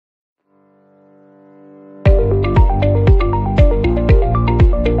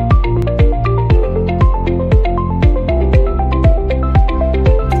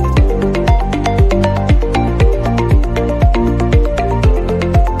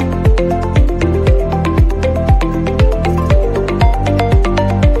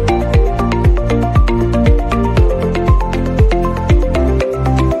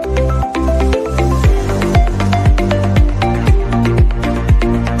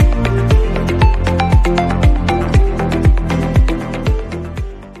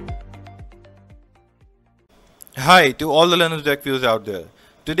Hi to all the Linux Deck viewers out there.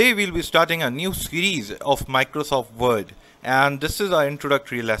 Today we'll be starting a new series of Microsoft Word, and this is our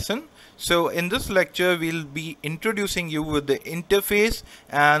introductory lesson. So in this lecture we'll be introducing you with the interface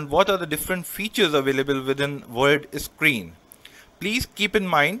and what are the different features available within Word screen. Please keep in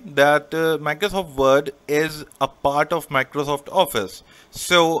mind that Microsoft Word is a part of Microsoft Office.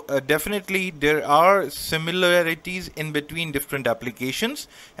 So definitely there are similarities in between different applications,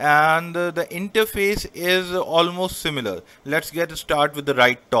 and the interface is almost similar. Let's get started with the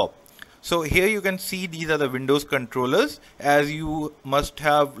right top. So here you can see these are the Windows controllers, as you must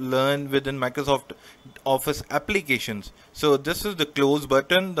have learned within Microsoft Office applications. So this is the close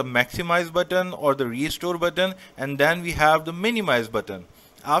button, the maximize button or the restore button, and then we have the minimize button.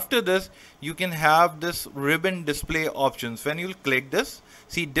 After this you can have this ribbon display options. When you click this,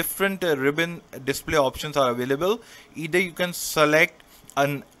 see different ribbon display options are available. Either you can select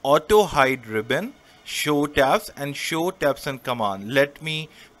an auto hide ribbon, show tabs, and show tabs and command. Let me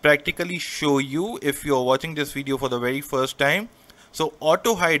practically show you if you are watching this video for the very first time. So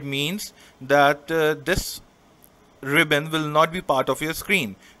auto hide means that this ribbon will not be part of your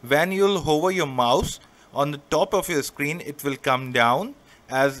screen. When you'll hover your mouse on the top of your screen, it will come down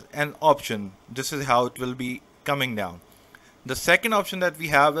as an option. This is how it will be coming down. The second option that we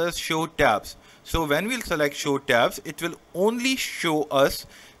have is show tabs. So when we'll select show tabs, it will only show us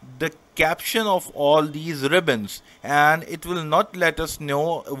the caption of all these ribbons, and it will not let us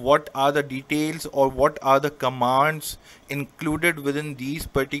know what are the details or what are the commands included within these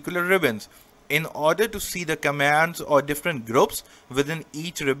particular ribbons. In order to see the commands or different groups within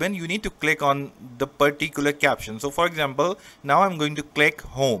each ribbon, you need to click on the particular caption. So for example, now I'm going to click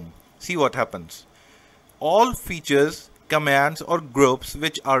home. See what happens. All features, commands or groups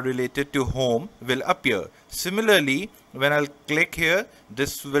which are related to home will appear. Similarly, when I'll click here,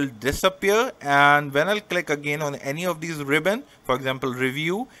 this will disappear, and when I'll click again on any of these ribbon, for example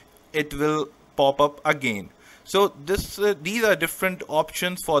review, it will pop up again. So these are different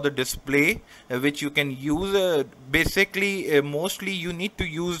options for the display which you can use. Mostly you need to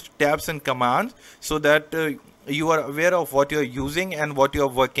use tabs and commands so that you are aware of what you're using and what you're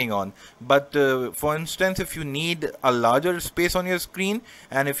working on. But for instance, if you need a larger space on your screen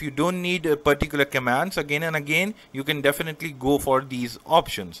and if you don't need particular commands again and again, you can definitely go for these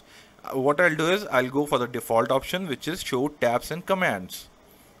options. What I'll do is I'll go for the default option, which is show tabs and commands.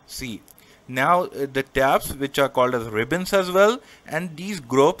 See, now the tabs, which are called as ribbons as well, and these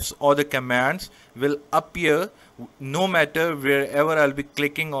groups or the commands will appear no matter wherever I'll be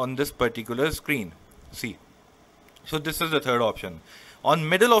clicking on this particular screen. See. So this is the third option. On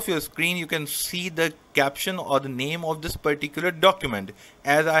middle of your screen, you can see the caption or the name of this particular document.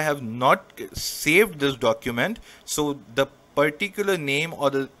 As I have not saved this document, so the particular name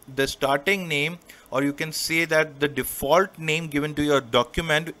or the starting name, or you can say that the default name given to your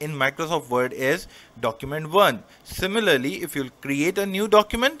document in Microsoft Word is document 1. Similarly, if you create a new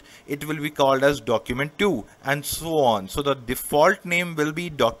document, it will be called as document 2 and so on. So the default name will be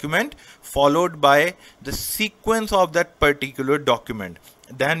document followed by the sequence of that particular document.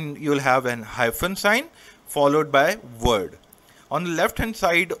 Then you'll have an hyphen sign followed by Word. On the left hand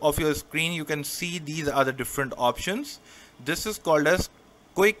side of your screen, you can see these are the different options. This is called as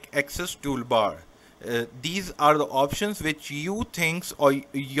quick access toolbar. These are the options which you think or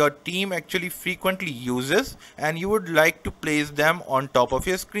your team actually frequently uses, and you would like to place them on top of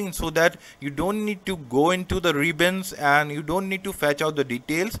your screen so that you don't need to go into the ribbons and you don't need to fetch out the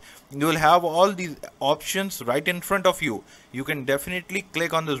details. You will have all these options right in front of you. You can definitely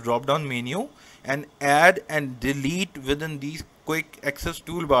click on this drop down menu and add and delete within these quick access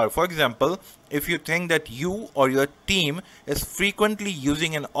toolbar. For example, if you think that you or your team is frequently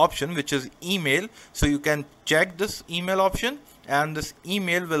using an option which is email, so you can check this email option and this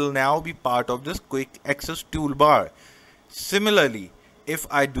email will now be part of this quick access toolbar. Similarly, if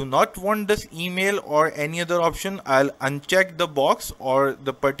I do not want this email or any other option, I'll uncheck the box or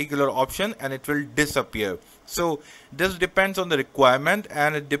the particular option and it will disappear. So this depends on the requirement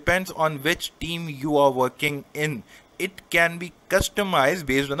and it depends on which team you are working in. It can be customized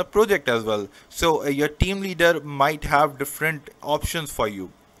based on the project as well. So your team leader might have different options for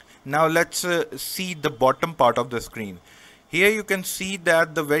you. Now let's see the bottom part of the screen. Here you can see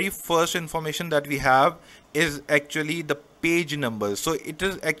that the very first information that we have is actually the page number. So it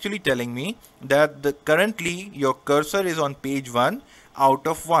is actually telling me that currently your cursor is on page 1 out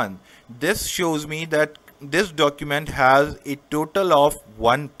of 1. This shows me that this document has a total of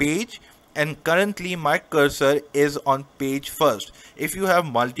 1 page, and currently my cursor is on page first. If you have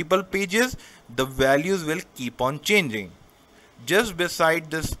multiple pages, the values will keep on changing. just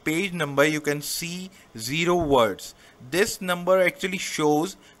beside this page number you can see 0 words. This number actually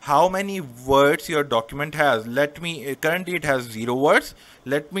shows how many words your document has. Currently it has 0 words.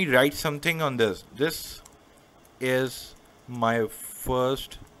 Let me write something on this. This is my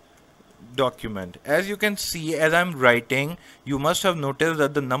first document. As you can see, as I'm writing, you must have noticed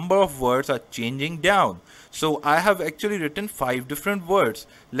that the number of words are changing down. So I have actually written 5 different words.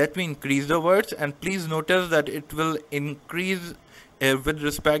 Let me increase the words, and please notice that it will increase with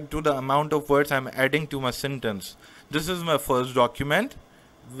respect to the amount of words I'm adding to my sentence. This is my first document,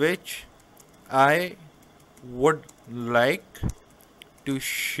 which I would like to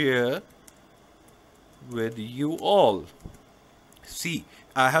share with you all. See,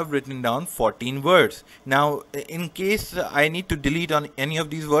 I have written down 14 words. Now, in case I need to delete on any of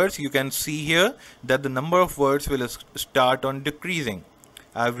these words, you can see here that the number of words will start on decreasing.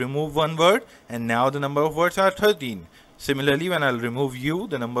 I've removed 1 word, and now the number of words are 13. Similarly, when I'll remove you,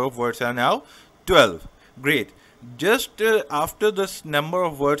 the number of words are now 12. Great. Just after this number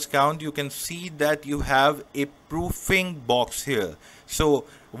of words count, you can see that you have a proofing box here. So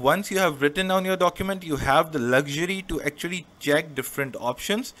once you have written down your document, you have the luxury to actually check different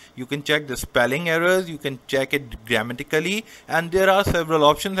options. You can check the spelling errors, you can check it grammatically, and there are several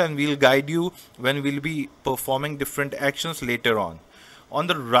options, and we'll guide you when we'll be performing different actions later on. On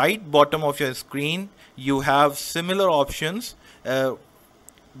the right bottom of your screen, you have similar options.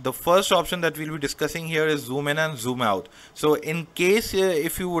 The first option that we'll be discussing here is zoom in and zoom out. So in case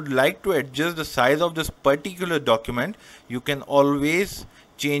if you would like to adjust the size of this particular document, you can always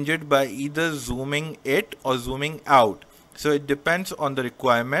change it by either zooming it or zooming out. So it depends on the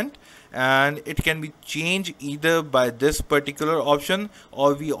requirement, and it can be changed either by this particular option,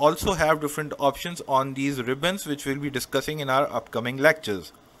 or we also have different options on these ribbons, which we'll be discussing in our upcoming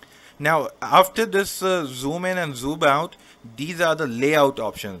lectures. Now, after this zoom in and zoom out, these are the layout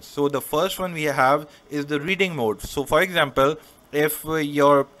options. So the first one we have is the reading mode. So for example, if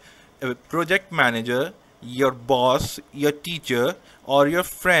your project manager, your boss, your teacher, or your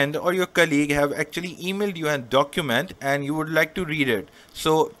friend or your colleague have actually emailed you a document and you would like to read it,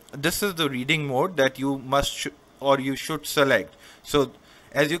 so this is the reading mode that you must or you should select. So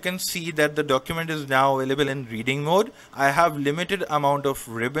as you can see that the document is now available in reading mode. I have limited amount of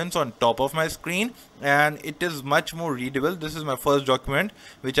ribbons on top of my screen, and it is much more readable. This is my first document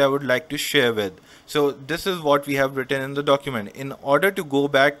which I would like to share with. So this is what we have written in the document. In order to go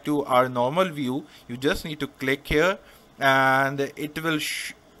back to our normal view, you just need to click here, and it will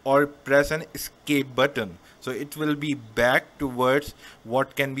or press an escape button. So it will be back towards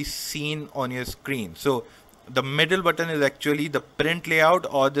what can be seen on your screen. So the middle button is actually the print layout,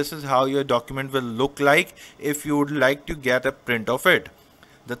 or this is how your document will look like if you would like to get a print of it.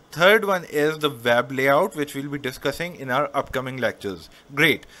 The third one is the web layout, which we'll be discussing in our upcoming lectures.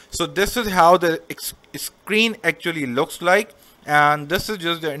 Great. So this is how the screen actually looks like, and this is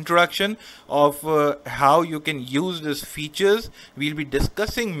just the introduction of how you can use these features. We'll be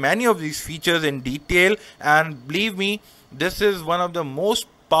discussing many of these features in detail, and believe me, this is one of the most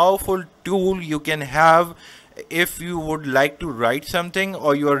powerful tool you can have if you would like to write something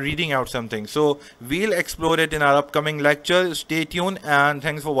or you are reading out something. So we'll explore it in our upcoming lecture. Stay tuned, and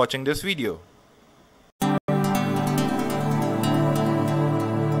thanks for watching this video.